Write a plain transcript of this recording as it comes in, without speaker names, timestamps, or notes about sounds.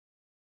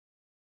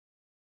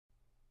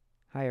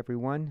Hi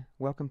everyone,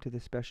 welcome to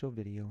this special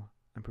video.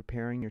 I'm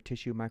preparing your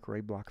tissue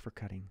microarray block for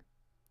cutting.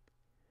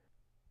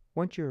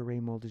 Once your array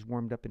mold is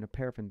warmed up in a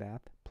paraffin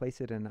bath, place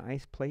it in an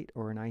ice plate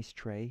or an ice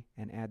tray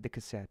and add the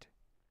cassette.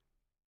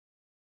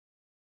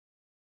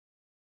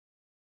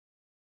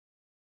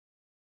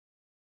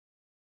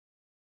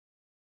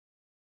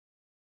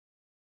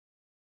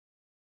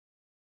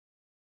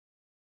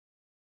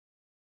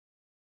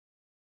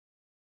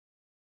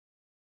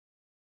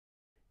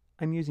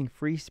 I'm using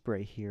freeze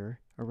spray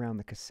here around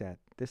the cassette.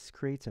 This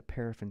creates a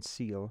paraffin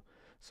seal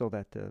so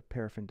that the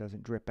paraffin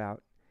doesn't drip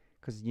out,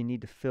 because you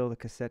need to fill the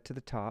cassette to the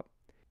top,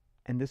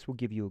 and this will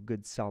give you a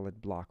good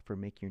solid block for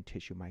making your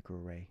tissue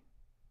microarray.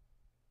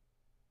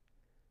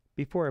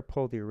 Before I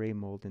pull the array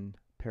mold and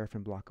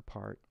paraffin block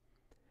apart,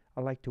 I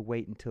like to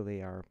wait until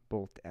they are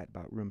both at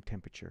about room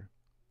temperature.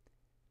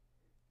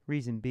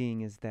 Reason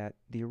being is that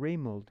the array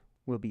mold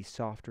will be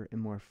softer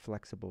and more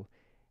flexible,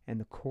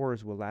 and the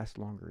cores will last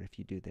longer if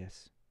you do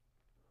this.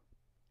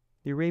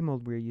 The array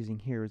mold we're using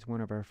here is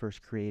one of our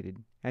first created.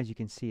 As you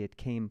can see, it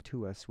came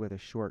to us with a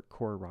short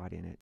core rod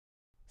in it.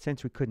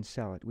 Since we couldn't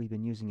sell it, we've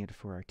been using it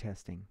for our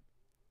testing.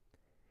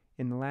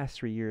 In the last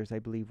 3 years, I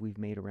believe we've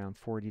made around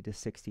 40 to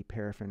 60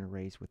 paraffin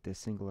arrays with this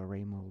single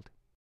array mold.